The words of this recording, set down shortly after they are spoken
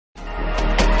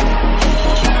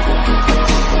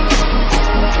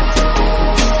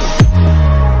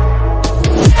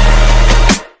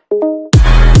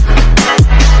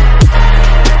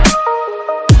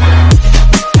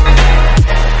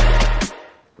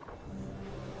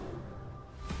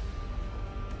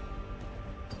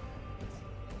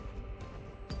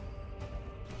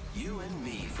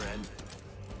friend.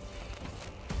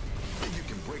 Think you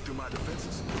can break through my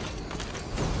defenses?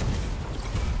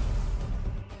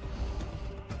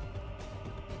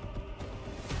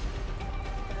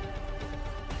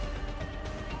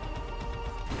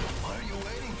 What are you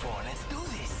waiting for? Let's do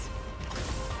this.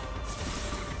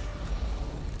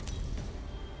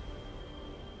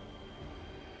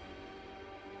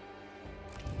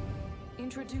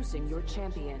 Introducing your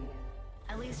champion.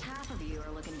 At least half of you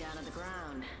are looking down at the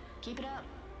ground. Keep it up.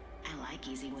 I like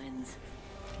easy wins.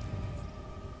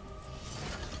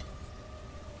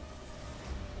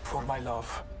 For my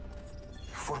love,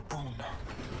 for boon,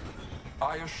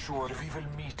 I assure we will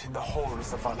meet in the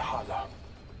halls of Valhalla.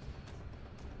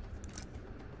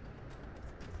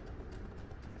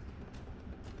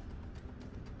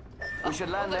 We should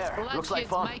land there. Looks like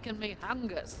fun. Making me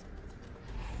hungers.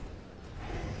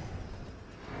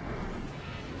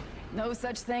 No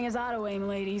such thing as auto-aim,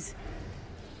 ladies.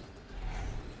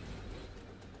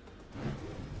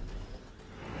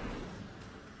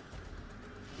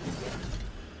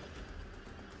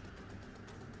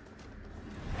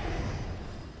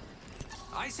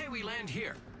 I say we land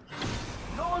here.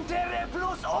 Non terre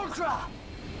plus ultra!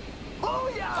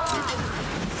 Booyah!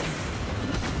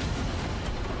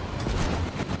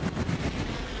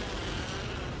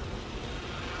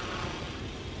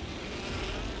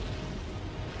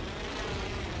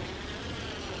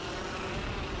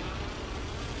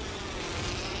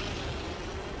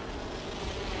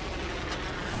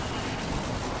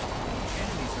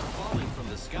 Enemies are falling from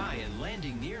the sky and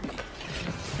landing near me.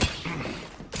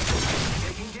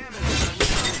 Taking damage.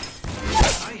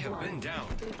 I have been down.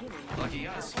 Lucky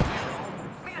us.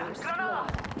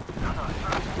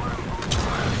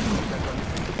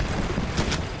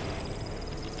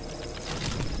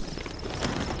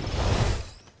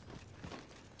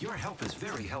 Your help is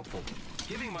very helpful.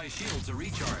 Giving my shields a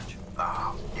recharge.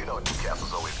 Ah, you know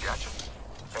Newcastle's always got you.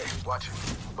 Hey, watch it.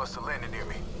 Buster landing near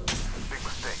me. Big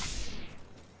mistake.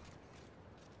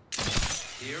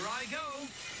 Here I go.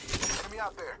 Get me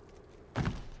out there.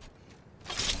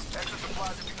 Extra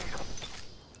supplies if you need them.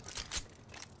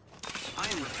 I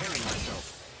am repairing myself.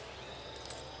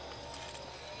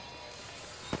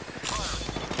 Fire.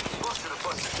 Buster the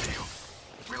Buster shield.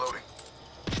 Reloading.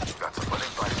 Got some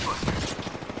uninvited busters.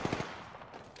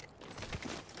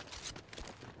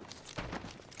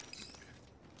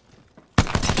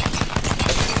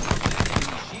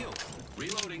 Shield.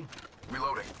 Reloading.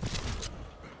 Reloading.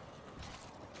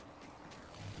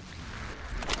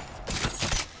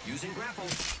 Using grapple.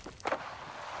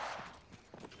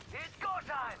 It's go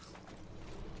time!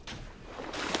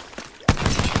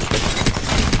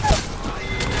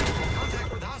 Contact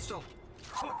with hostile.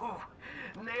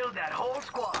 Nailed that whole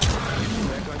squad.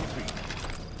 Back on your feet.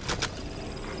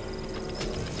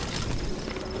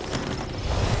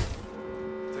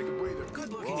 Take a breather. Good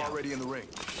looking We're out. already in the ring.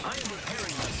 I am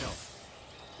repairing myself.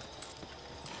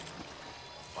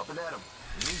 Up and at him.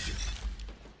 Need you.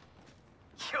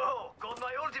 Yo, got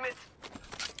my ultimate.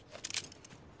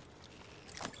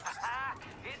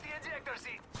 Hit the ejector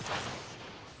seat.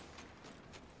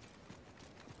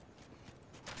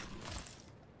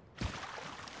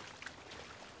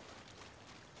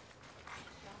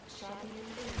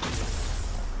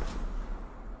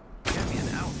 Champion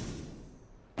out.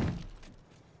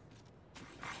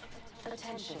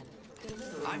 Attention.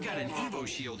 I've got an Evo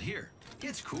shield here.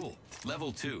 It's cool.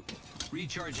 Level 2.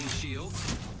 Recharging shield.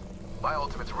 My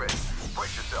ultimate's ready.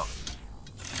 Brace yourself.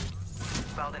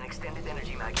 Found an extended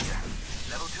energy mag here.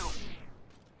 Level 2.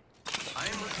 I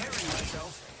am repairing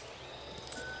myself.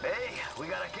 Hey, we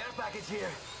got a care package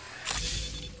here.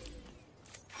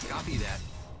 Copy that.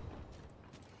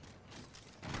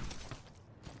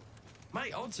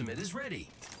 My ultimate is ready.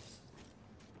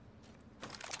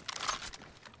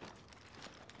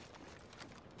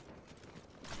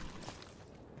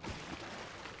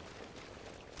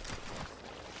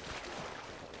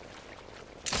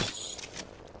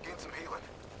 Gain some healing.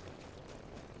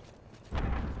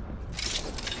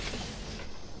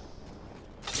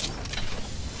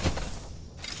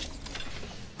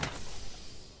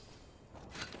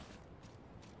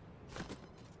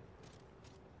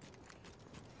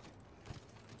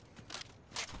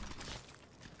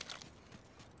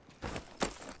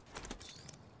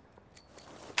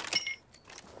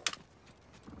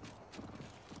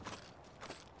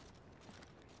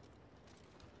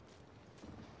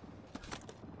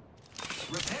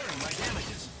 Repairing my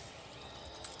damages.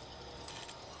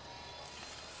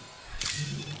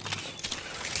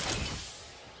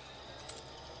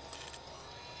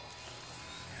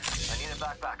 I need a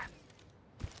backpack.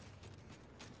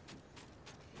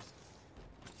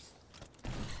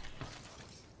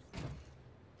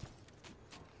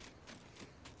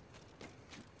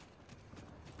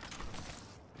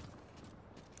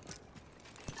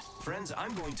 Friends,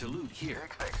 I'm going to loot here.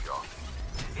 Big thanks, y'all.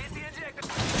 Hit the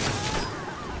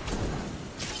ejector.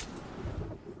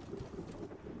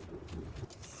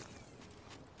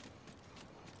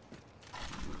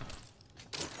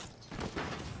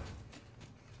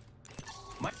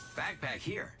 My backpack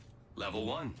here. Level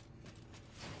 1.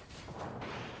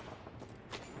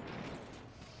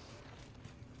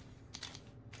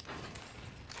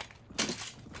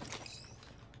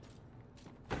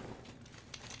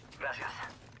 Gracias.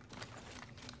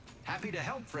 Happy to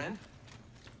help, friend.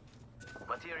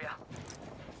 Materia.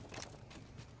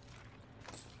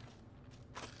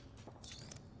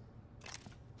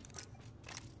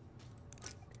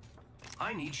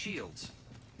 I need shields.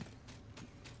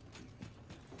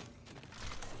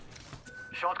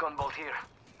 Shotgun bolt here.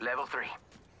 Level 3.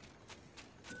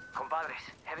 Compadres,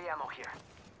 heavy ammo here.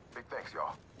 Big thanks,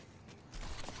 y'all.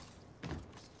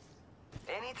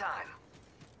 Anytime.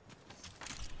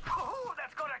 Ooh,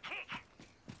 that's got a kick!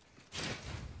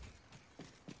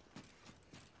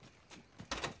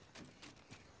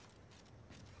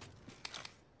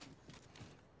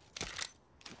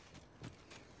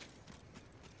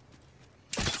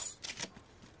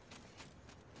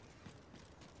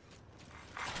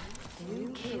 New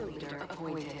kill leader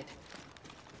appointed.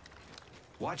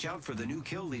 Watch out for the new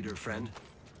kill leader, friend.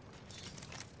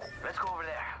 Let's go over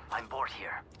there. I'm bored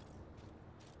here.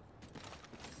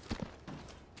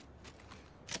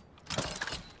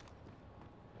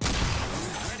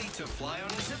 Ready to fly on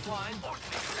a zip line?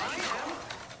 I am.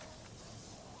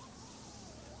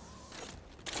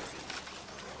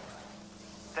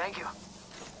 Thank you.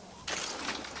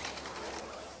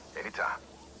 Anytime.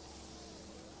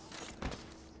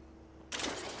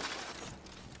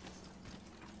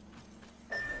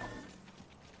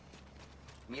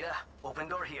 Mira, open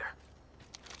door here.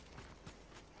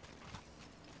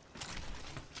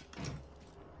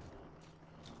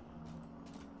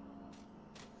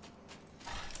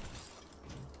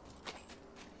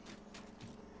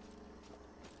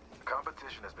 The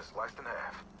competition has been sliced in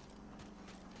half.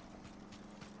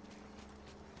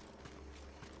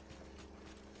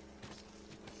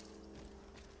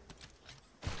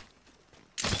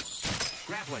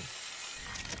 Grappling.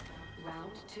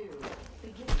 Round 2.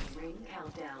 Beginning ring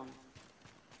countdown.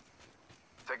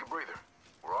 Take a breather.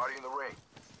 We're already in the ring.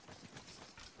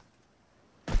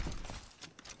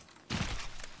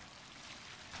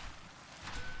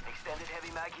 Extended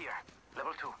heavy mag here.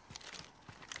 Level 2.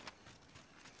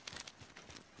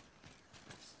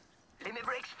 Limit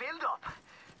brakes filled up.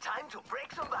 Time to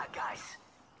break some bad guys.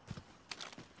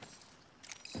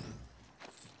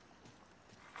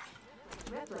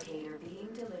 Replicator being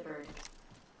delivered.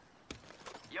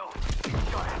 Yo,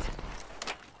 shot at.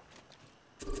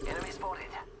 Enemy spotted.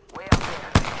 Way up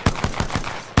there.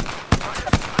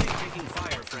 I am taking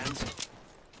fire, friends.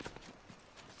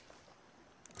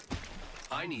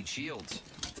 I need shields.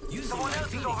 Using Someone my else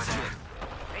is Phoenix over there.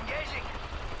 kit. Engaging.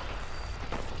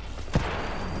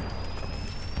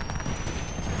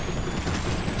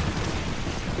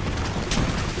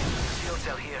 Shield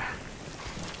cell here.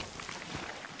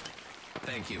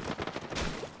 Thank you.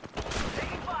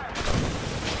 Taking fire.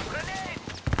 Grenade.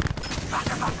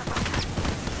 Faster, faster, faster.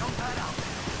 Don't turn out.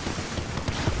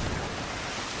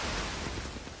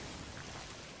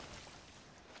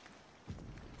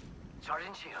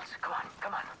 Charging shields. Come on,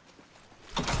 come on.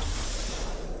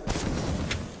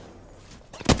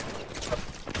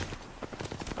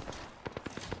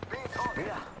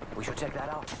 Yeah, we should check that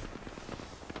out.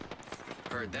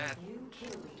 Heard that. New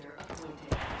kill leader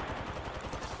appointed.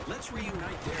 Let's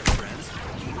reunite there, friends.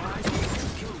 Keep eyes on the new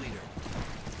kill leader.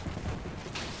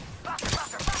 Faster,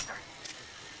 faster, faster.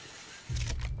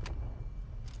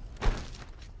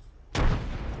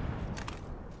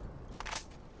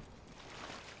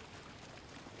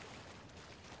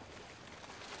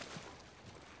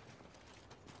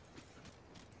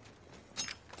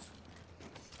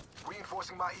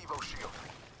 Reinforcing my Evo shield.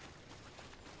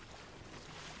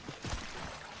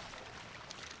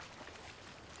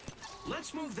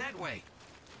 Let's move that way.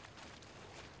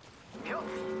 Yo.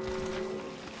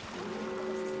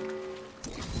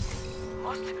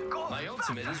 Must go. My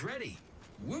ultimate faster. is ready.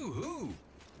 Woohoo!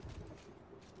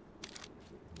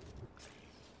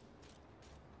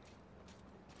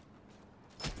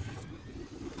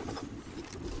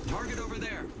 Target over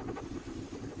there.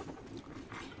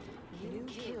 New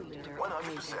kill leader 100%.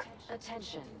 appointed.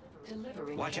 Attention.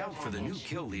 Delivering Watch care out for the new package.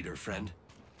 kill leader, friend.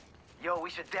 Yo, we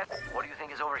should What do you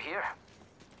think is over here?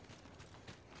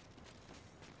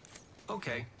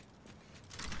 Okay.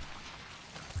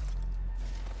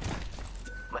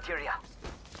 Materia.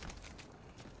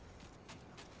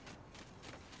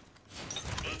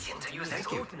 It's into you.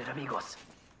 Let's open it, amigos.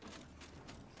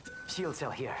 Shield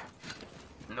cell here.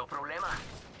 No problema.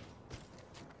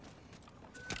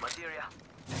 Materia.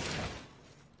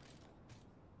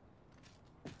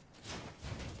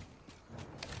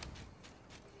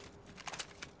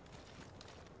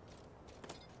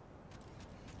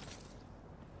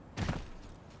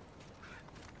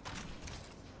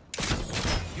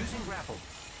 Using grapple.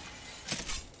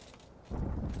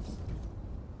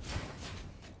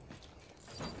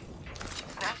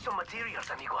 Snatch some materials,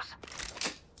 amigos.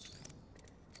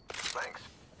 Thanks.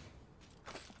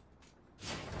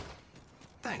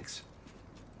 Thanks.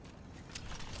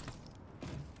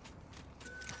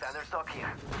 Standard stock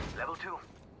here. Level 2.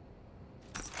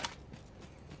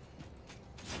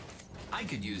 I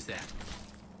could use that.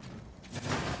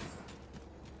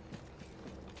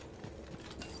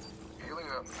 Healing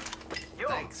up. Yo,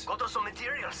 Thanks. got us some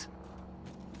materials.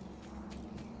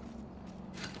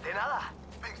 De nada.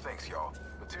 Big thanks, y'all.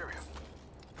 Material.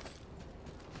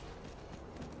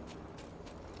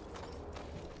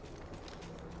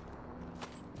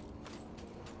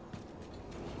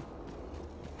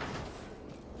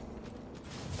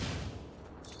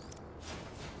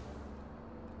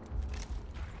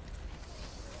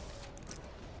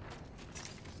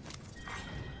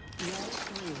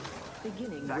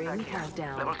 Beginning Backpack ring here.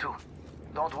 countdown. Level 2.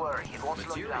 Don't worry, it won't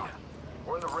slow you Materia. down.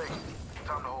 We're in the ring.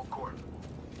 Time to hold court.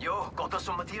 Yo, got us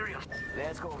some materials.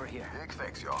 Let's go over here. Big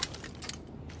thanks, y'all.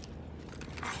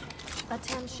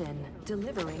 Attention,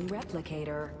 delivering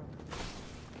replicator.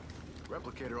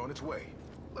 Replicator on its way.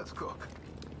 Let's cook.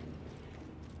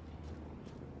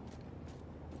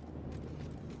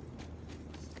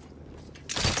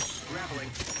 Grappling.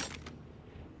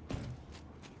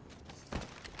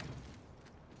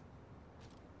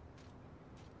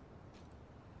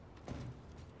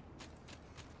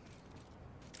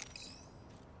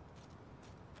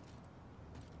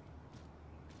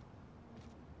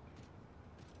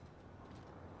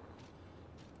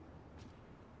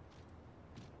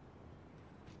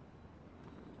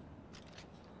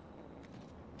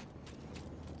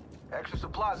 Extra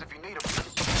supplies if you need them.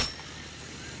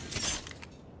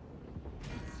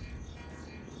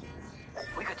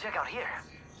 We could check out here.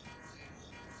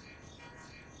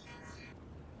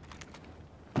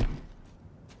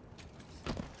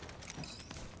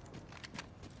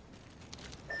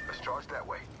 Let's charge that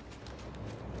way.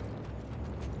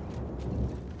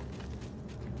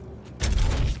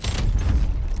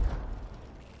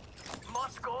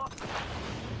 Must go.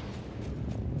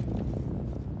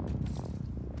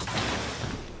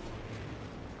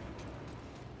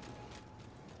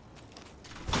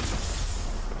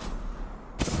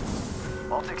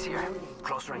 Optics here.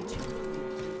 Close range.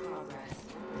 Progress.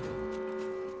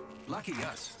 Lucky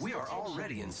us. We are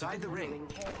already inside the ring. Delivering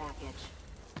care package.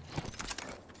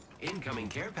 Incoming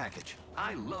care package.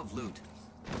 I love loot.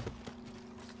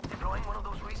 Deploying one of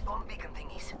those respawn beacon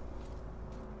thingies.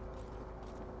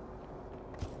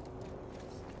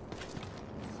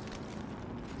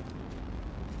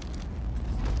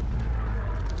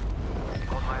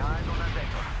 Got my eyes on that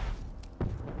vector.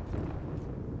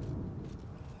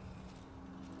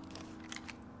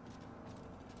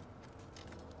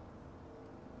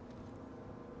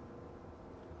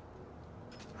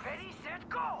 Ready, set,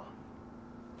 go!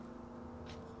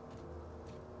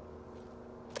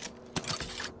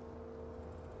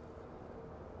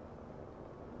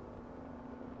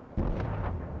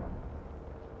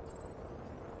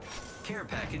 Care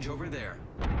package over there.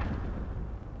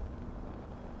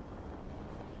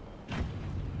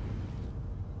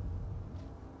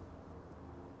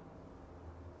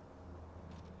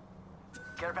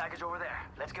 Care package over there.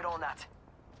 Let's get on that.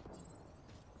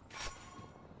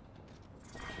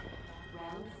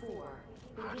 Round 4.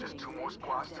 Just Beginning 2 ring more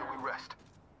squads till countdown. we rest.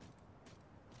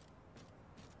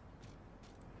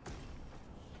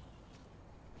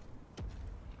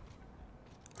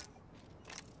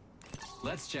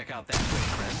 Let's check out that quick,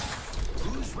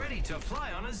 friend. Who's ready to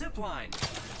fly on a zip line?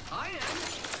 I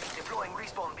am. Deploying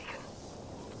respawn beacon.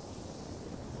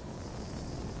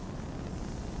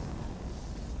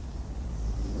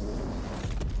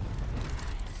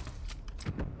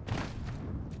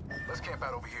 Let's camp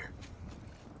out over here.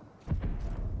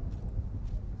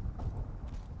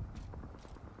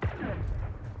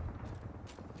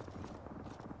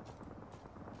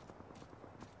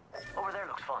 Over there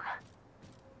looks fun.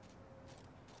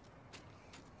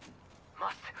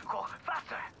 Must go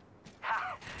faster.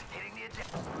 Ha! Hitting the eject.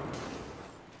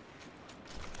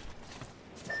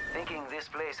 Thinking this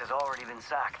place has already been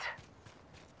sacked.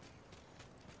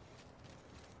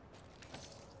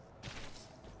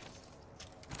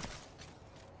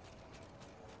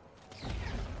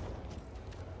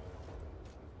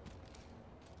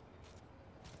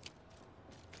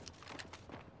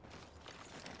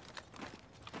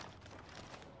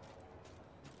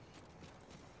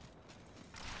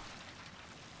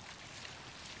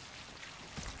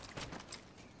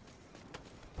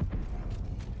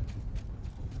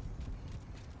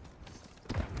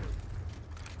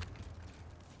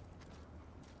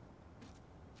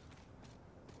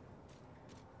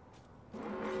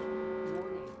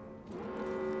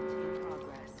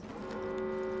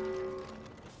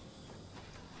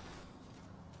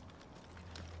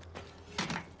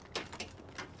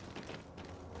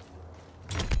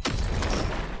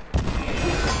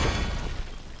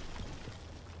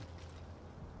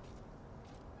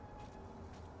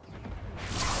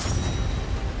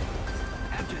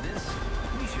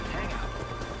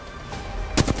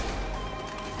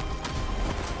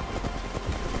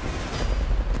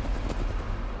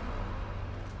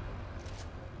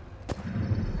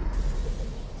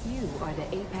 by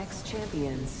the Apex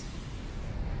Champions.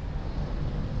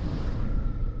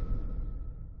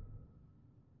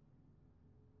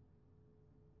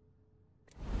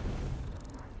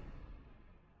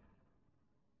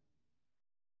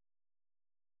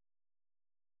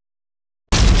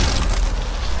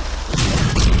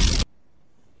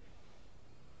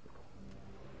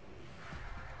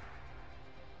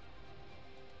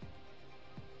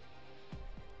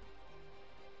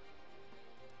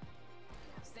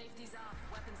 Safety's off,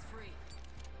 weapons free.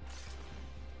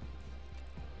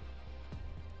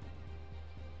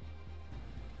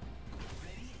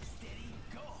 Ready, steady,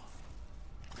 go!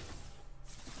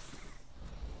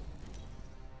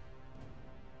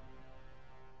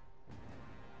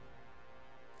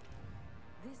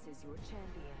 This is your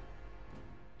champion.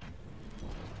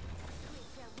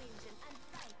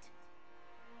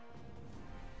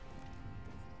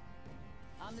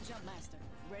 I'm the jump master.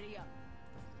 Ready up.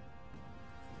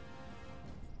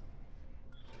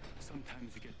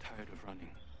 Sometimes you get tired of running.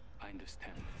 I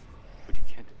understand. But you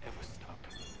can't ever stop.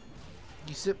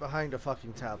 You sit behind a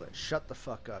fucking tablet. Shut the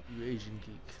fuck up, you Asian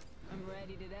geek. I'm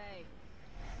ready today.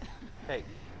 Hey,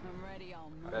 I'm ready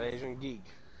all that month. Asian geek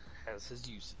has his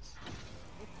uses.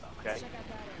 Okay. Check out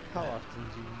that area. How often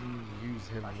do you use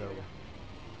him though?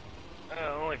 I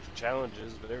don't like for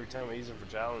challenges, but every time I use him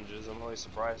for challenges, I'm always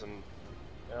surprised on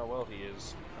how well he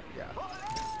is. Yeah.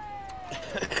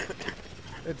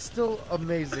 It's still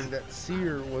amazing that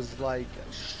Seer was like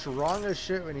strong as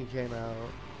shit when he came out,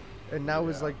 and now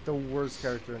is like the worst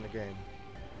character in the game.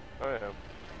 Oh yeah.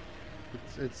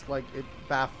 It's like it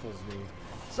baffles me.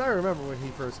 So I remember when he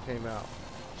first came out,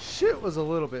 shit was a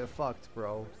little bit fucked,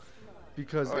 bro,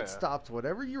 because it stopped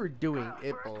whatever you were doing.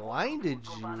 It blinded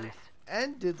you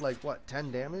and did like what,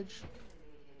 10 damage?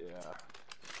 Yeah.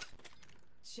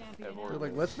 Champion. They're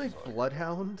like, let's make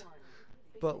Bloodhound,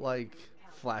 but like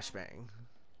flashbang.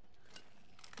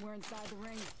 We're inside the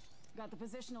ring. Got the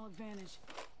positional advantage.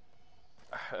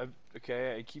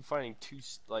 Okay, I keep finding two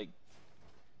like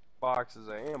boxes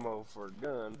of ammo for a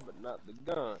gun, but not the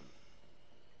gun.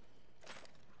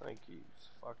 Thank you. It's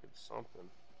fucking something.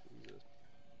 Jesus.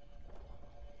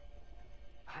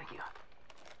 Thank you.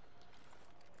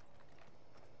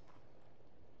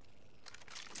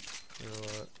 You know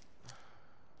what?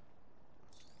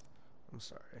 I'm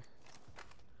sorry.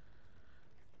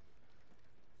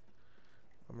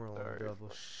 I'm rolling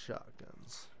double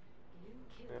shotguns.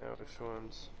 Yeah, which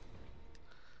ones?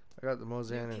 I got the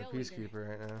Mozan New and the kill leader. Peacekeeper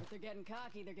right now. If they're getting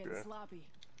cocky, they're getting sloppy.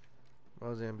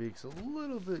 Mozambique's a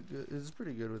little bit good. It's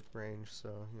pretty good with range,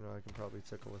 so you know I can probably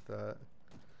tickle with that.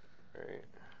 Right.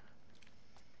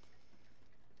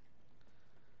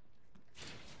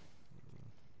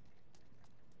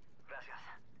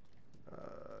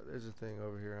 There's a thing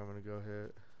over here I'm gonna go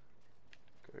hit.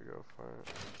 Gotta go for it.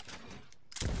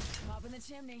 Pop in the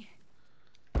chimney.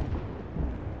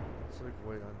 It's like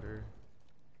way under.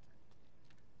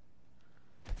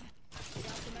 Got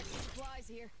some extra supplies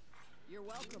here. You're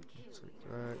welcome. It's like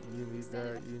that. You need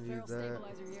that. You need Feral that.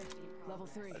 stabilizer here. Level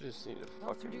 3. I just need a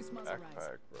Helps fucking reduce muscle rise.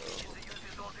 backpack, bro.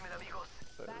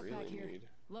 That I Backpack really here. need.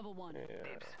 Level 1. Yeah.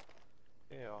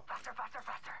 Yeah. Faster, faster,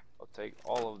 faster. I'll take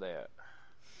all of that.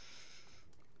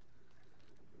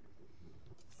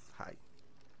 Hi.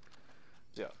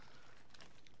 Yeah.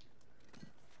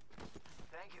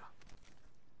 Thank you.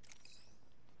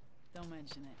 Don't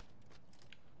mention it.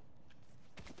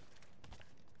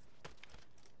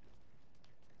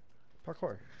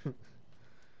 Parkour.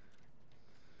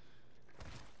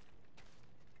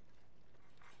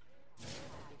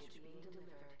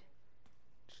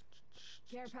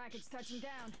 Care package touching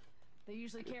down. They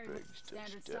usually carry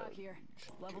standard stock here.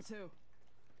 Level 2.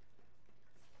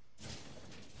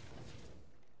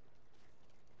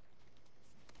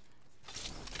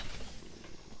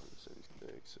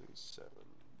 77.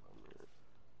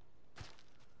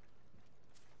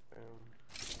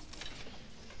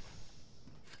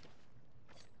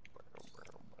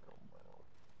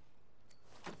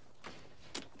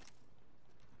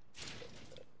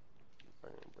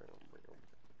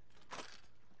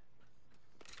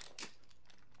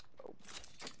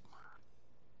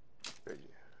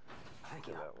 Thank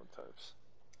you. That one types.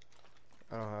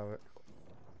 I don't have it.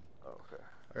 Oh, okay.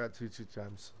 I got two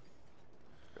times.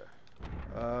 Okay.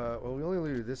 Well, we only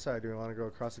looted this side. Do we want to go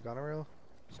across the goneril?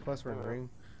 Plus, we're in the ring.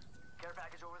 Care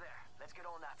package over there. Let's get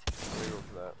on that. Let me go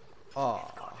for that. Aw.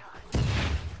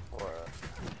 What?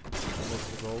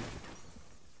 Missed the gold.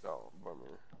 Oh,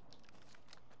 bummer.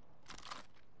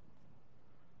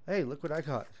 Hey, look what I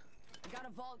caught. I got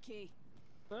a vault key.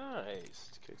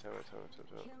 Nice. Okay, time.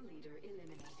 Kill leader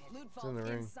eliminated. Loot in the vault in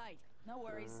ring. sight. No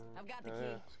worries. I've got the key.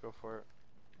 Yeah, let's go for it.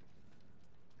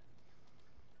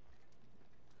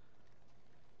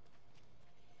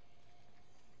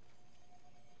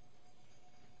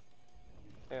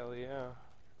 Hell yeah.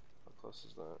 How close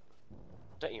is that?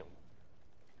 Damn.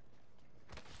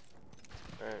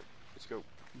 Alright, let's go.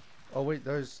 Oh wait,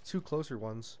 there's two closer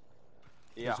ones.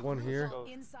 Yeah. There's one here,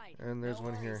 Inside. and there's No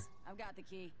one worries. here. I've got the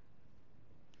key.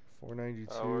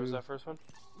 492. Where was that first one?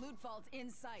 Loot vault in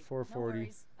sight. 440. No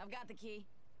worries. I've got the key.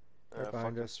 Right behind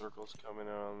fucking us. circles coming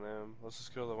out on them. Let's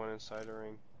just go to the one inside the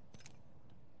ring.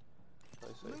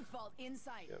 Loot vault in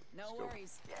sight. Yep, No let's go.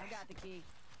 worries. I've got the key.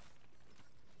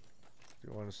 Do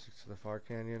you want to stick to the far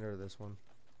canyon or this one?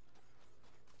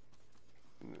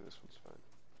 This one's fine.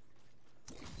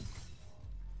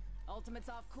 Ultimate's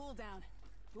off cooldown.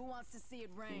 Who wants to see it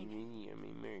rain? Me.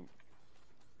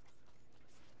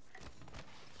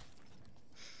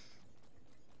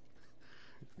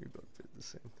 We both did the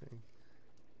same thing.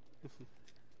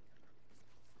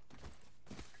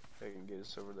 I can get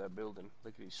us over that building.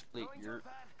 Look at these split yurt.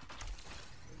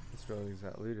 This building's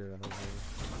got looted out here.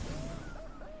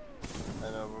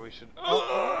 I know, but we should.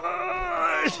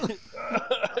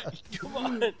 Come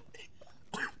on!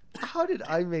 How did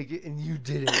I make it and you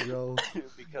didn't, bro?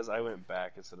 Because I went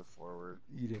back instead of forward.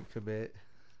 You didn't commit.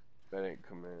 I didn't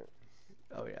commit.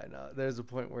 Oh yeah, no. There's a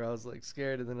point where I was like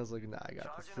scared, and then I was like, nah, I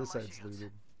got this. This side's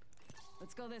looted.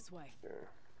 Let's go this way. Here.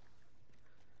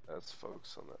 That's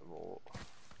folks on that vault.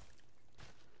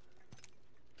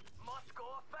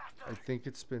 I think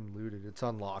it's been looted. It's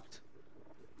unlocked.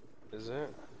 Is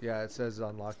it? Yeah, it says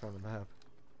unlocked on the map.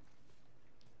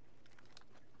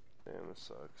 Damn, this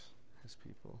sucks. There's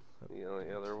people. The only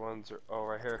other ones are. Oh,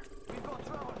 right here.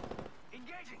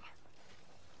 Engaging.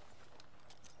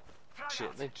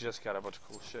 Shit, they just got a bunch of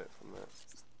cool shit from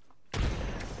that.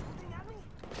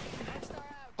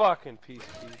 Fucking peace.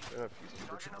 Smoke out.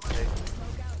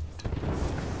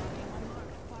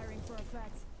 Firing for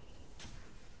effect.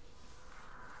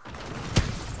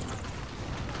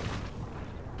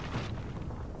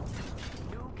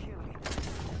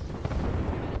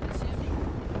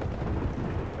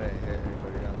 Hey,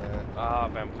 anybody on that? Ah,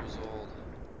 bamboozled.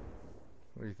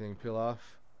 What do you think? Peel off?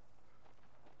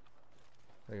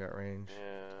 They got range.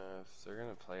 Yeah, if they're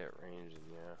gonna play at range, then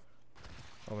yeah.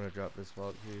 I'm gonna drop this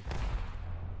vault key.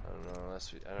 I don't know,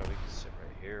 unless I know we could sit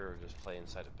right here or just play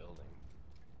inside a building.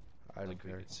 I don't Like we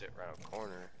care. could sit around a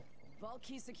corner. Vault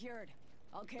key secured.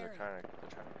 I'll carry. They're trying to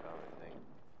come, I think.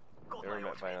 They were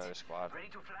met by another squad. Ready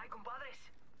to fly, compadres?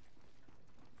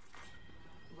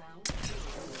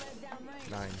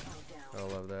 9. I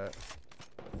love that.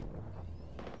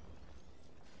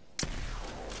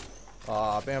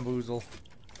 Ah, bamboozle.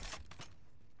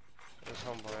 Where's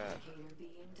homeboy at?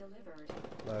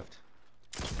 Left.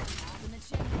 In the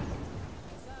chimney.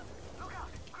 What's up? Look out!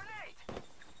 Grenade!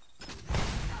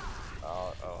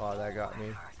 Oh, that got me.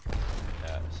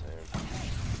 Yeah, same.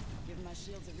 Giving my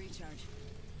shields a recharge.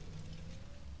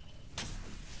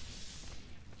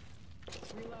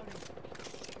 Reloading.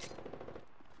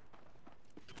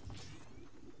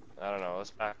 I don't know, let's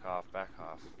back off.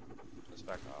 Let's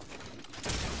back off.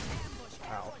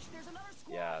 Ow. There's another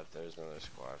squad. Yeah, there's another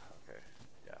squad. Okay,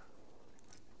 yeah.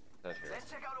 That's here. Let's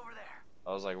check out over there.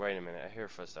 I was like, wait a minute, I hear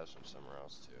footsteps from somewhere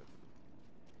else too.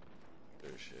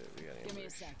 There's shit, we got Give me a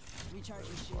sec. Recharge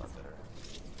your squad shields. there.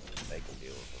 They can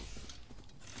deal with them.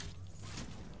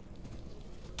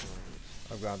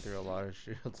 I've gone through a lot of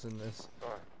shields in this.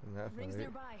 Oh, In that Rings fight.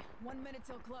 nearby. 1 minute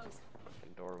till close.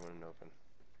 fucking door wouldn't open.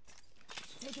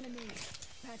 Taking a knee.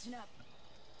 Patching up.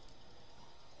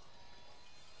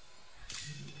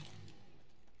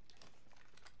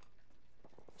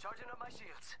 Charging up my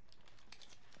shields.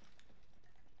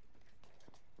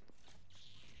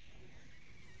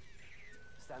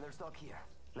 Standard stock here.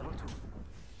 Level 2.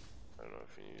 I don't know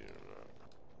if you need it or not.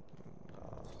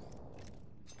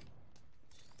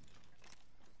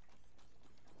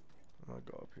 I'm gonna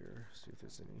go up here, see if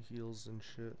there's any heals and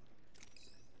shit.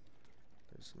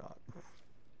 There's not.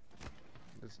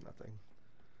 There's nothing.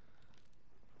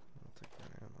 I'll take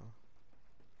that ammo.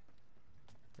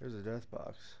 There's a death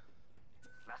box.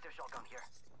 Master shotgun here.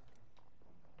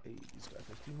 Hey, he's got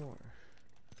 50 more.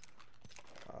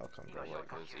 I'll come Got grab like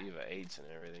those EVA 8s and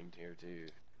everything here too.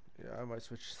 Yeah, I might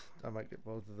switch. I might get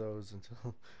both of those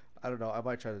until. I don't know. I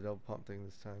might try the double pump thing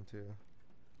this time too.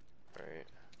 Right.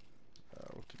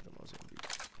 We'll keep the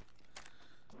Mozambique.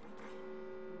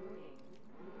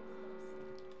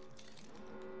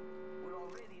 We're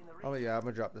already in the Oh yeah, I'm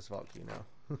gonna drop this vault key now.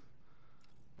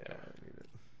 Yeah. I need it.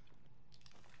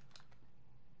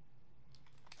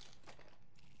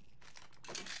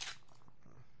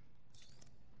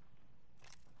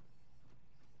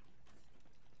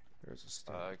 There's a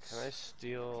stance. Can I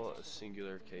steal a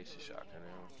singular case of shotgun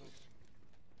ammo, please?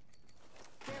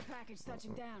 Care package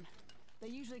touching down. They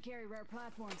usually carry rare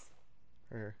platforms.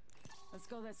 Right here. Let's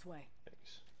go this way.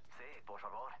 Thanks. Sí, por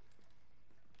favor.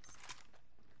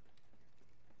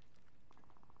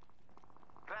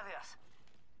 Gracias.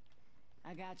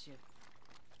 I got you.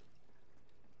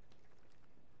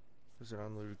 There's an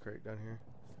unlooted crate down here.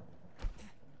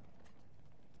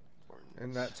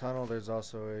 In that tunnel, there's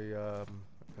also a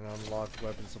an unlocked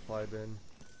weapon supply bin.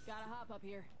 Gotta hop up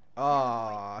here.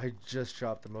 Ah, I just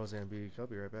chopped the Mozambique. I'll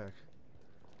be right back.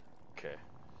 Okay.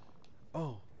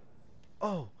 Oh,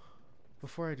 oh!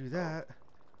 Before I do that,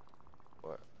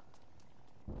 What?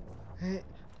 hey,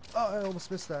 oh, I almost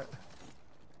missed that.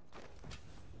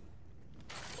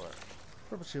 What?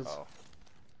 Purple shields. Oh.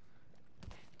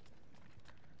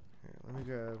 Here, let me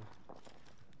grab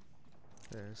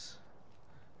this.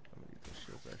 I'm gonna get those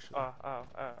shields actually. Ow.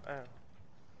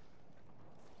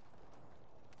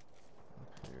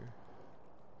 Up here.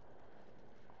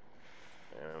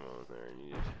 Ammo there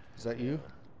needed. Is that you?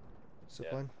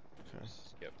 Zipline? Okay.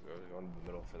 Yep, go in the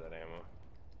middle for that ammo.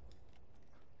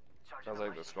 Sounds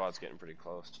like the squad's getting pretty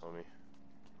close, Tommy.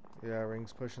 Yeah,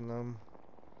 Ring's pushing them.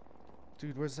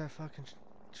 Dude, where's that fucking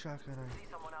shotgun? See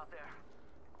someone out there.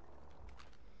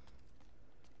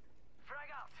 Frag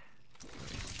out.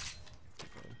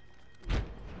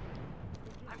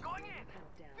 I'm going in.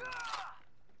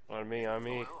 On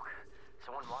me. Look,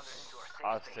 someone wandered into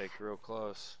our I'll safe take space. real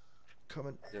close.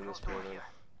 Coming. In this building.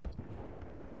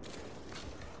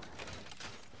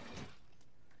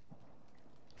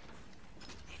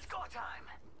 It's go time.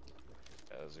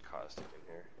 Yeah, there's a caustic in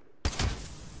here.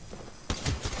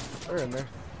 They're in there.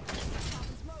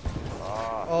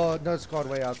 Ah. Oh, no squad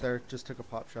way out there. Just took a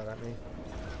pop shot at me.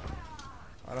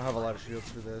 I don't have a lot of shields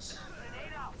for this.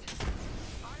 Grenade out.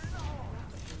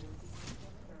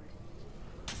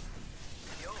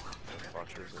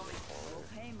 Fuckers in the corner.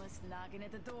 Painless knocking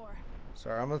at the door.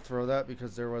 Sorry, I'm gonna throw that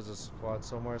because there was a squad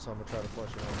somewhere, so I'm gonna try to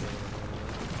flush it out.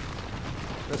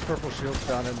 There's purple shields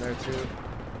down in there too.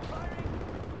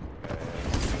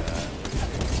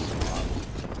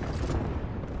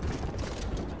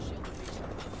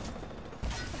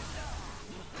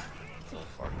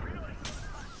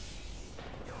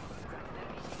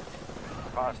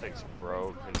 Caustic's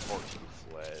broke and torched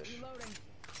flesh. Reloading.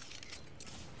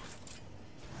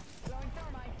 Throwing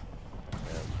thermite.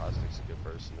 Man, Caustic's a good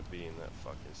person to be in that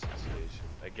fucking situation.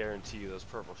 I guarantee you those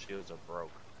purple shields are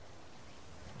broke.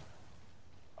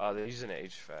 They're using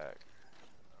HVAC.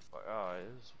 Oh, it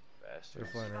is They're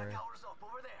bastards. flying around.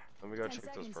 Let me go 10 check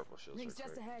seconds. those purple shields real Rings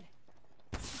just quick. ahead.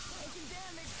 Taking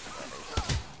damage.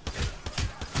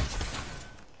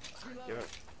 Give it.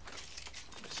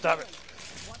 Stop it!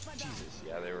 Watch my back. Jesus,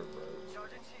 yeah, they were broke.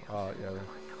 Oh yeah.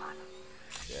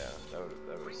 Yeah, that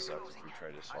would suck if we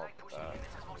tried to swap with that.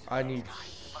 I need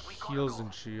heals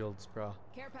and shields, bro.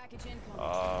 Care package incoming.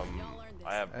 Y'all earned this.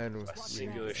 I have And a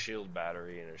singular shield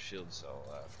battery and a shield cell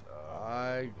left.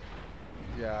 I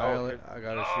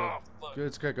got a shield. Look. Good,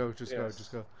 it's good. Go, just go, Yes.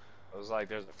 just go. I was like,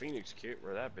 there's a Phoenix kit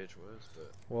where that bitch was,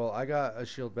 but Well, I got a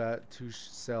shield bat, 2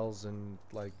 cells, and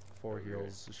like 4 Okay.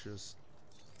 heals. It's just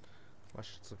my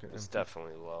shit's looking it's empty.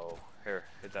 definitely low. Here,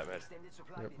 hit that med. Extended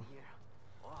supply Yep. bin here.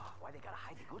 Oh, why they gotta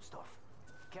hide the good stuff?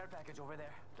 Care package over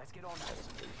there. Let's get on that. That's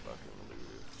pretty fucking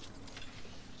looted.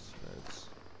 It's-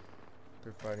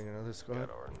 They're fighting another squad.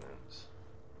 Got ordnance.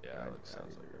 Yeah, I it looks, sounds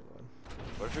need like to it. grab one.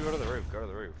 What if we go to the roof? Go to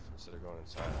the roof instead of going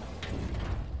inside.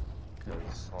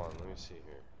 Cause, hold on, let me see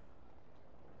here.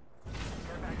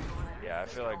 Care package over there. Yeah, I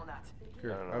Let's feel get like on that. Here,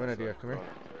 don't I have an know, idea. feel Come like here.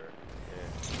 going up there.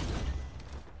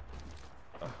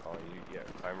 Yeah. Oh, yeah,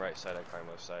 climb right side, I climb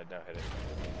left side. Now hit it.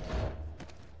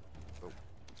 Oh.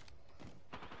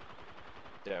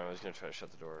 Damn, I was gonna try to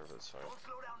shut the door, but it's fine. Don't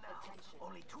slow down now.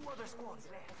 Only 2 other squads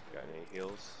left. Got any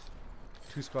heals?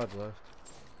 2 squads left.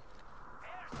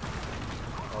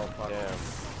 Oh fuck. Damn.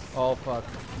 Oh fuck.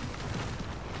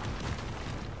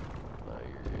 No,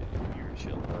 you're good. You're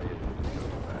chilling. All you have to do is go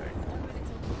back.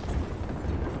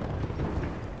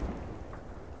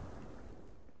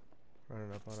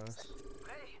 Running up on us.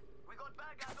 Hey, we got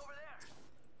bad guys over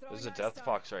there. There's a death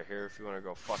box right here if you want to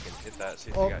go fucking hit that,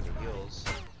 see if Oh. they got any heals.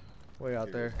 Way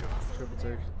out there. Triple take.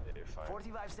 Yeah, you're fine.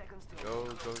 45 seconds to Go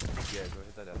hit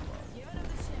that death box. Give it up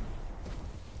the shim.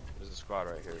 There's a squad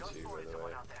right here too, by the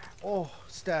way. Oh,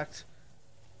 stacked.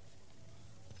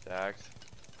 Stacked.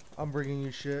 I'm bringing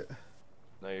you shit.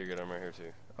 No, you're good. I'm right here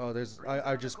too. Oh,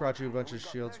 I just brought you a bunch of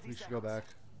shields. We should go back.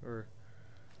 Or,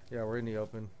 yeah, we're in the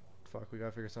open. Fuck, we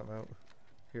gotta figure something out.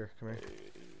 Here, come here. Hey,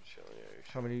 you're chilling, yeah, you're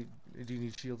How many do you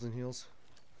need? Shields and heals?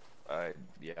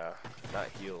 yeah, not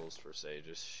heals per se,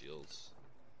 just shields.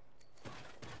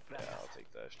 Yeah, I'll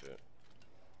take that shit.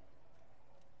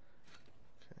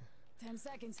 10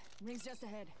 seconds. Rings just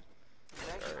ahead.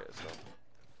 Alright, let's go.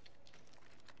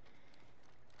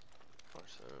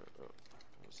 Oh, it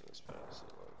wasn't as bad as it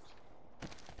looked.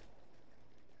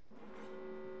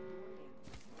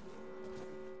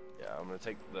 Yeah, I'm gonna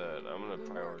take the. I'm gonna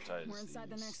prioritize We're inside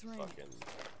the next ring. fucking.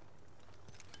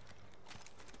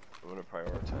 I'm gonna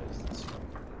prioritize this.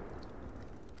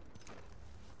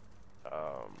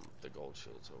 The gold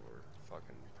shields over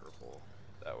fucking purple.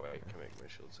 That way I can make my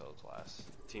shield cells last.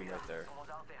 Team right there.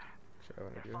 Sure, I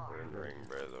wanna do. Ring,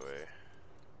 by the way.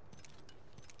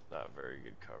 Not very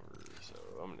good cover, so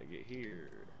I'm gonna get here.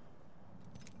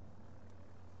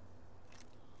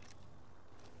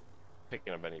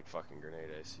 Picking up any fucking grenade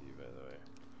I see, by the way.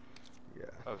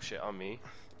 Yeah. Oh shit, on me.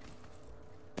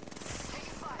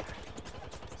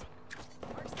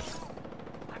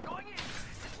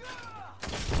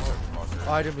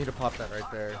 Oh, I didn't mean to pop that right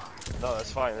there. No,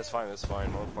 that's fine, that's fine, that's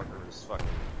fine. Motherfucker is fucking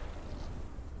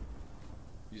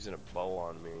using a bow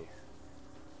on me.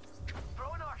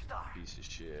 Piece of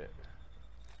shit.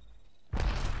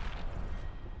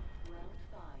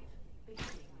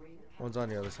 One's on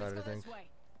the other side, I think.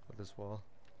 Of this wall.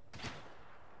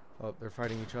 Oh, they're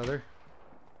fighting each other.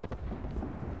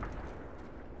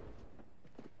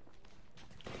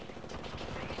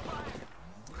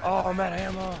 Oh, I'm out of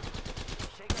ammo.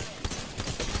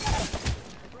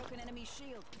 Broken enemy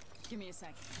shield. Give me a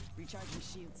sec. Recharging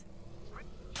shields.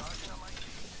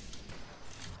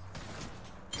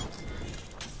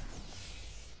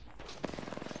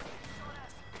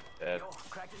 Dead.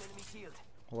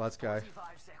 Well, that's guy.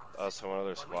 So one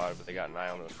other squad, but they got an eye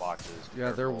on those boxes.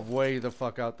 Yeah, they're way the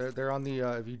fuck out there. They're on the,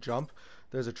 if you jump,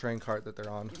 there's a train cart that they're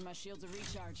on. Give my shields a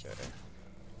recharge. Okay.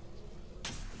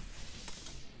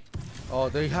 Oh,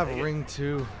 they have ring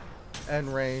 2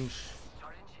 and range.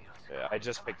 Yeah, I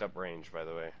just picked up range, by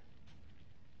the way.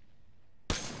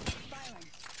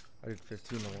 I did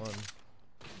 15 to 1.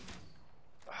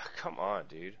 Come on,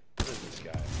 dude. What is this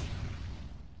guy?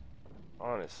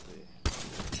 Honestly.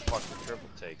 Fuck the triple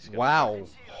takes. Wow.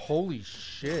 Holy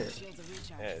shit.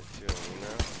 Yeah, it's doing, you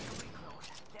know?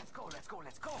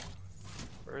 Let's go.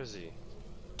 Where is he?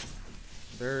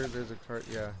 There's a cart,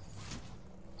 yeah.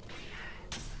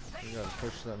 You gotta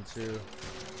push them too.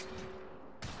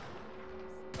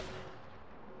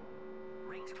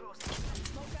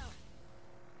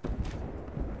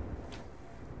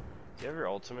 You have your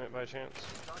ultimate by chance?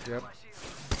 Yep.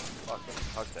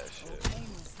 Fuck that shit.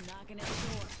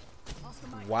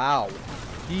 Wow.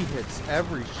 He hits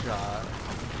every shot.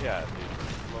 Yeah, dude.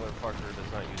 Motherfucker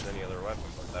does not use any other weapon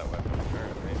but that weapon,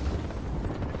 apparently.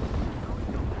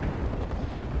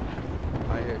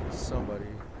 I hit somebody.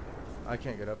 I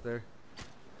can't get up there.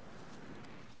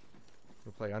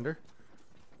 We'll play under?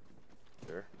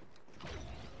 Sure.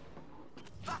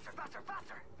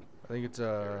 I think it's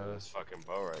this fucking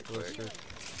bow right quick.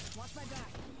 Watch my back.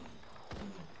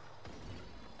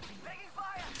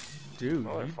 Dude,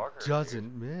 he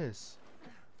doesn't miss.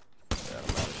 Yeah, I'm out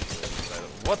of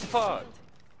shit. What the fuck?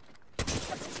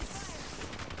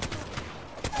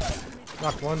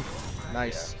 Knocked one.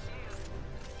 Nice. Yeah.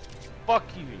 Fuck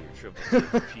you, you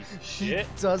triple piece of shit.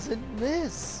 He doesn't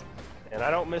miss. And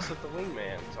I don't miss with the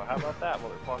wingman, so how about that,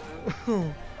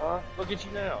 motherfucker? Look at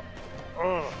you now.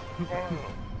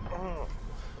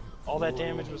 All that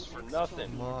damage was for nothing,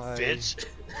 bitch.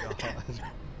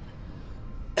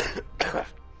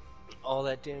 All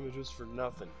that damage was for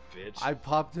nothing, bitch. I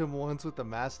popped him once with the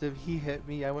Mastiff. He hit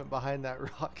me. I went behind that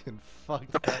rock and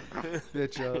fucked that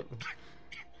bitch up.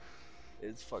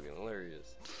 It's fucking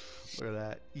hilarious. Look at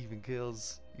that. Even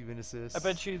kills, even assists. I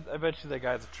bet you that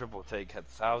guy with the triple take had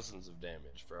thousands of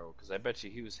damage, bro. Because I bet you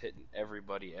he was hitting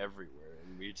everybody everywhere,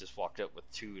 and we just walked up with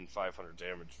 2 and 500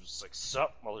 damage. It was just like,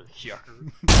 sup,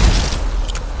 motherfucker.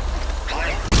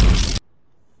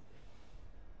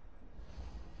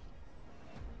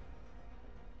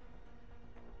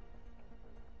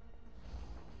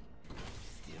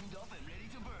 Stimmed up and ready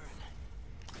to burn.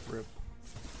 Rip.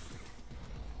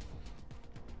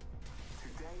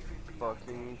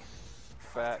 Fucking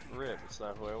fat rip. It's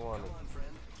not who I wanted.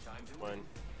 Mine.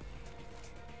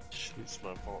 It's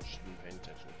my fault. She didn't pay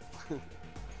attention.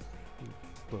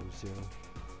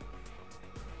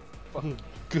 Bozo.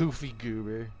 Goofy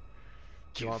goober.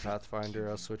 Do you want Pathfinder?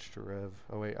 I'll switch to Rev.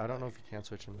 Oh wait, I don't know if you can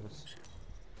switch in this.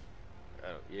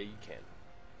 Yeah, you can.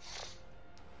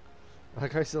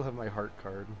 Like I still have my heart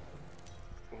card.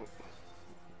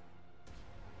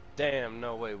 Damn,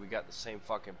 no way, we got the same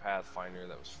fucking Pathfinder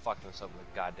that was fucking us up with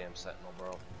a goddamn Sentinel,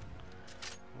 bro.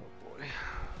 Oh boy.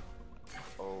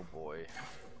 Oh boy.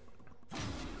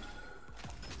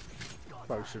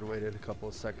 Probably should have waited a couple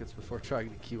of seconds before trying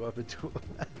to queue up into a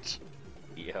match.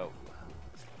 Yo.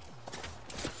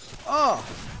 Oh!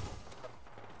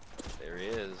 There he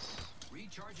is.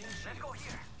 Recharging shield.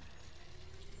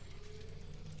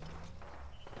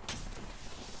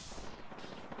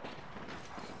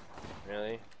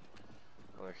 Really?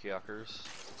 Other yuckers?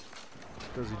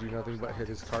 Does he do nothing but hit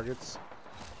his targets?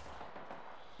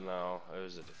 No, it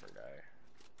was a different guy.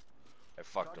 I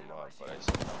fucked him up, but I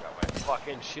still got my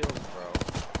fucking shield, bro.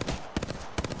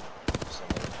 Some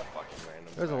other fucking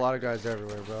random. There's a lot of guys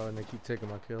everywhere, bro, and they keep taking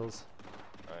my kills.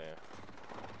 Oh yeah.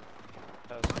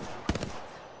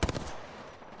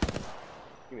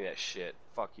 Give me that shit.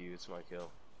 Fuck you, it's my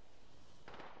kill.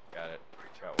 Got it.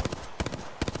 Got one.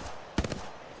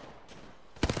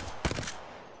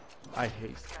 I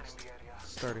hate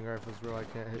starting rifles, bro. I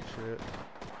can't hit shit.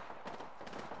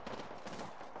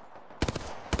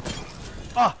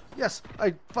 Ah, yes!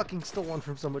 I fucking stole one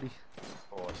from somebody.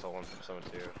 Oh, I stole one from someone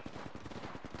too.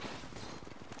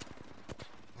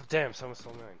 Damn, someone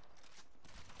stole mine.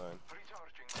 Fine.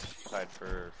 Tied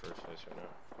for first place right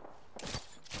now.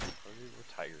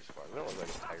 We're tiger squad. We don't look like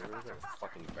a tiger. We look like a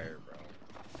fucking bear, bro.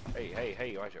 Hey, hey,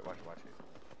 hey! Watch it! Watch it! Watch it!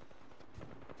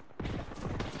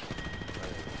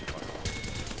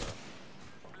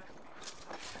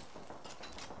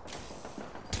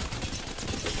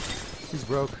 He's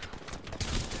broke.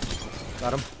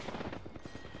 Got him.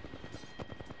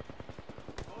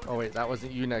 Oh wait, that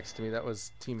wasn't you next to me. That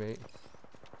was teammate.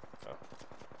 Oh.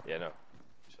 Yeah, no.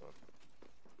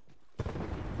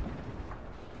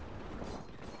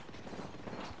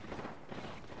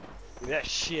 That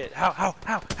shit. How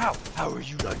are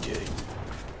you not dead?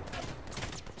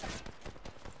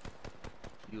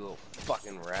 You little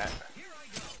fucking rat.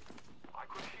 I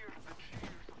could hear the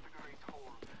cheers of the great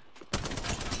hold.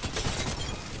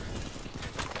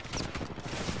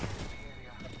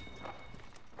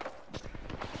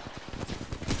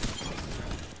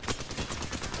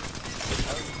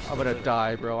 I'm gonna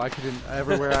die, bro. I couldn't.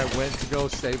 Everywhere I went to go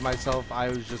save myself, I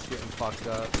was just getting fucked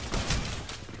up.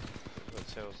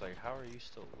 So I was like, how are you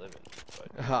still living?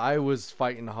 But I was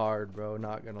fighting hard, bro.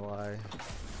 Not gonna lie.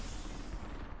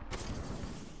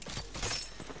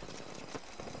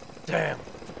 damn.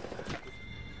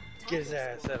 Get his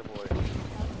ass out of boy.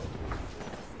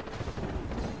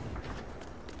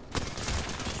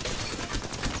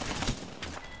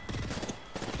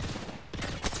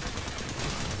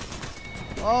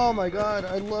 Oh my god,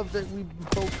 I love that we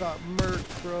both got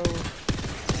murked, bro.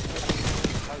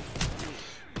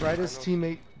 Right as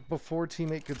teammate, before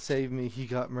teammate could save me, he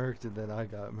got murked and then I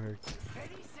got murked.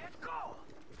 Ready, set, go!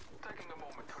 Taking a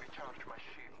moment to recharge my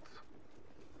shields.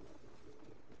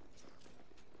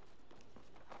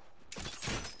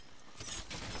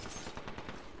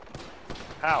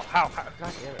 How?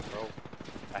 God damn it, bro.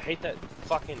 I hate that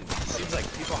fucking. It seems like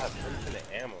people have infinite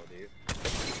ammo, dude.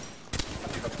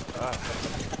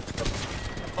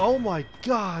 Oh my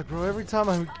god, bro. Every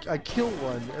time I kill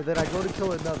one, and then I go to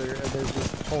kill another, and there's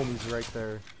just homies right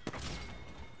there.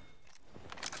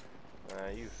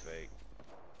 You fake.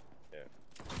 Yeah.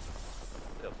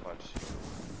 They'll punch you.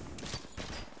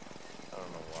 I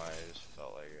don't know why, I just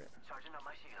felt like it. Charging up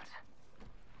my shields.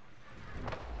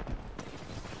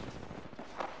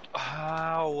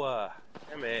 Ow!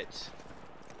 Damn it.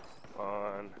 Come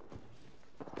on.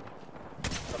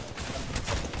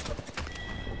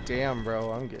 Damn,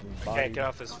 bro, I'm getting bodied. Can't get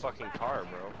off this fucking car,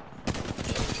 bro.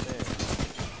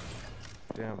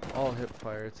 Damn, all hip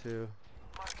fire too.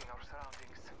 Marking our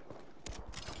surroundings.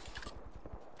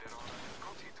 There are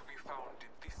Scotty to be found in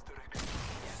this direction.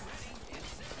 Get ready, it's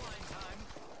zipline time.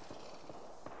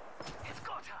 It's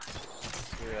go time.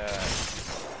 Yeah.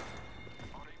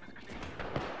 Our aim is clear.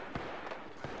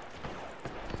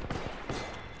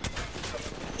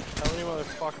 How many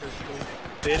motherfuckers can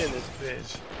fit in this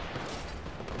bitch?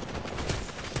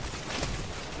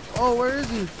 Oh, where is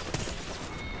he?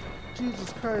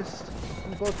 Jesus Christ.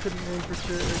 We both couldn't aim for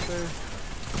shit right there.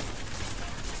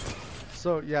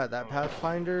 So, yeah, that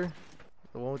Pathfinder,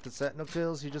 the one with the Sentinel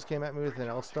kills, he just came at me with an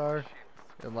L-Star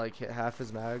and, like, hit half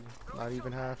his mag. Not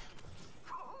even half.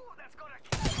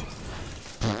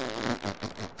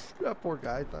 That poor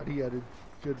guy thought he had a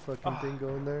good fucking thing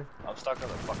going there. I'm stuck on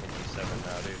the fucking G7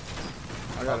 now, dude.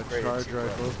 I got a upgraded charge to,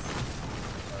 rifle.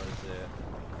 That was it.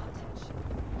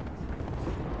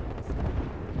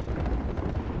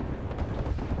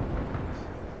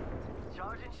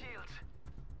 Charging shields.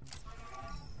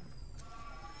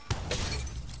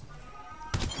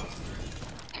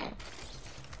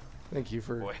 Thank you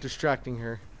for Boy. distracting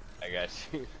her. I got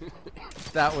you.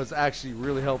 That was actually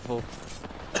really helpful.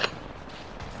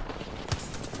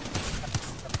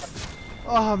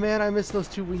 Oh man, I missed those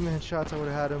two wingman shots. I would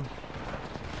have had him.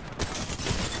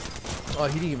 Oh,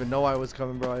 he didn't even know I was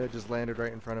coming, bro. I just landed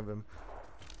right in front of him.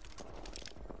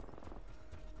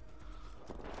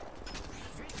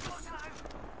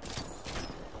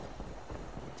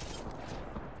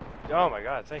 Oh my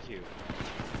god, thank you.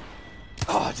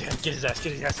 Oh damn, get his ass,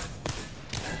 get his ass.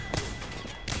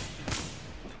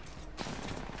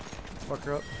 Fuck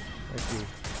her up. Thank you.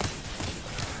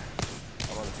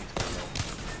 I'm on the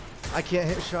P20 now. I can't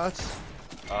hit shots.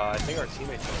 I think our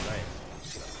teammates on knife.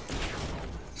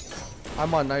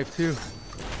 I'm on knife too.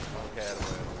 Okay, out of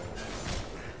the way.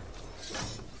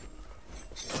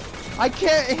 I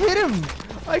can't hit him!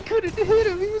 I couldn't hit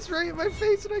him! He was right in my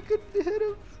face and I couldn't hit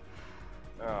him!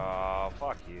 Oh,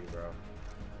 fuck you, bro.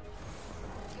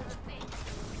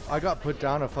 I got put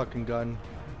down a fucking gun.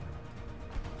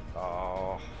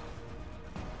 Oh.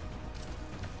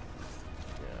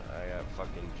 Yeah, I got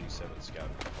fucking G7 scout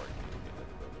before I can even get in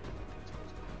the building.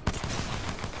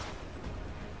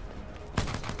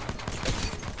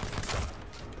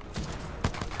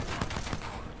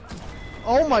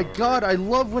 Oh my god, I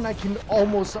love when I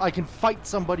can fight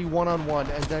somebody one-on-one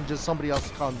and then just somebody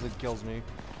else comes and kills me.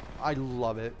 I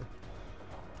love it.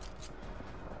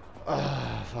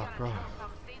 Fuck, bro.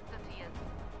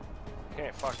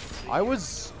 Can't fucking see. I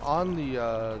was on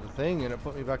the thing and it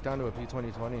put me back down to a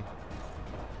P2020.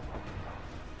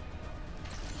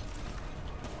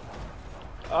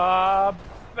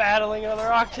 Battling another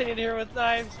Octane here with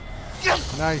knives.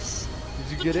 Yes! Nice.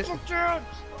 Did you get it?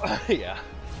 Yeah.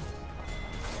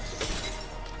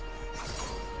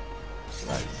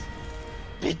 Nice.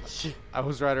 Bitch. I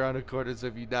was right around the corner, so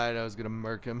if you died, I was gonna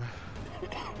murk him. You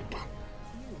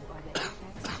are the Apex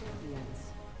champions.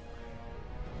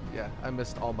 Yeah, I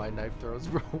missed all my knife throws,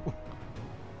 bro.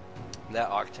 That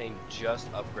Octane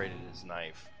just upgraded his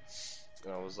knife.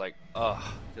 And I was like, ugh,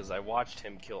 because I watched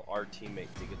him kill our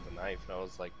teammate to get the knife, and I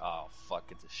was like, oh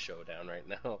fuck, it's a showdown right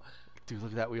now. Dude,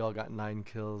 look at that, we all got 9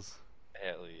 kills.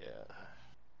 Hell yeah.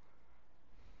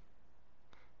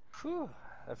 Whew,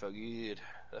 that felt good.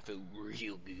 That felt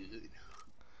real good.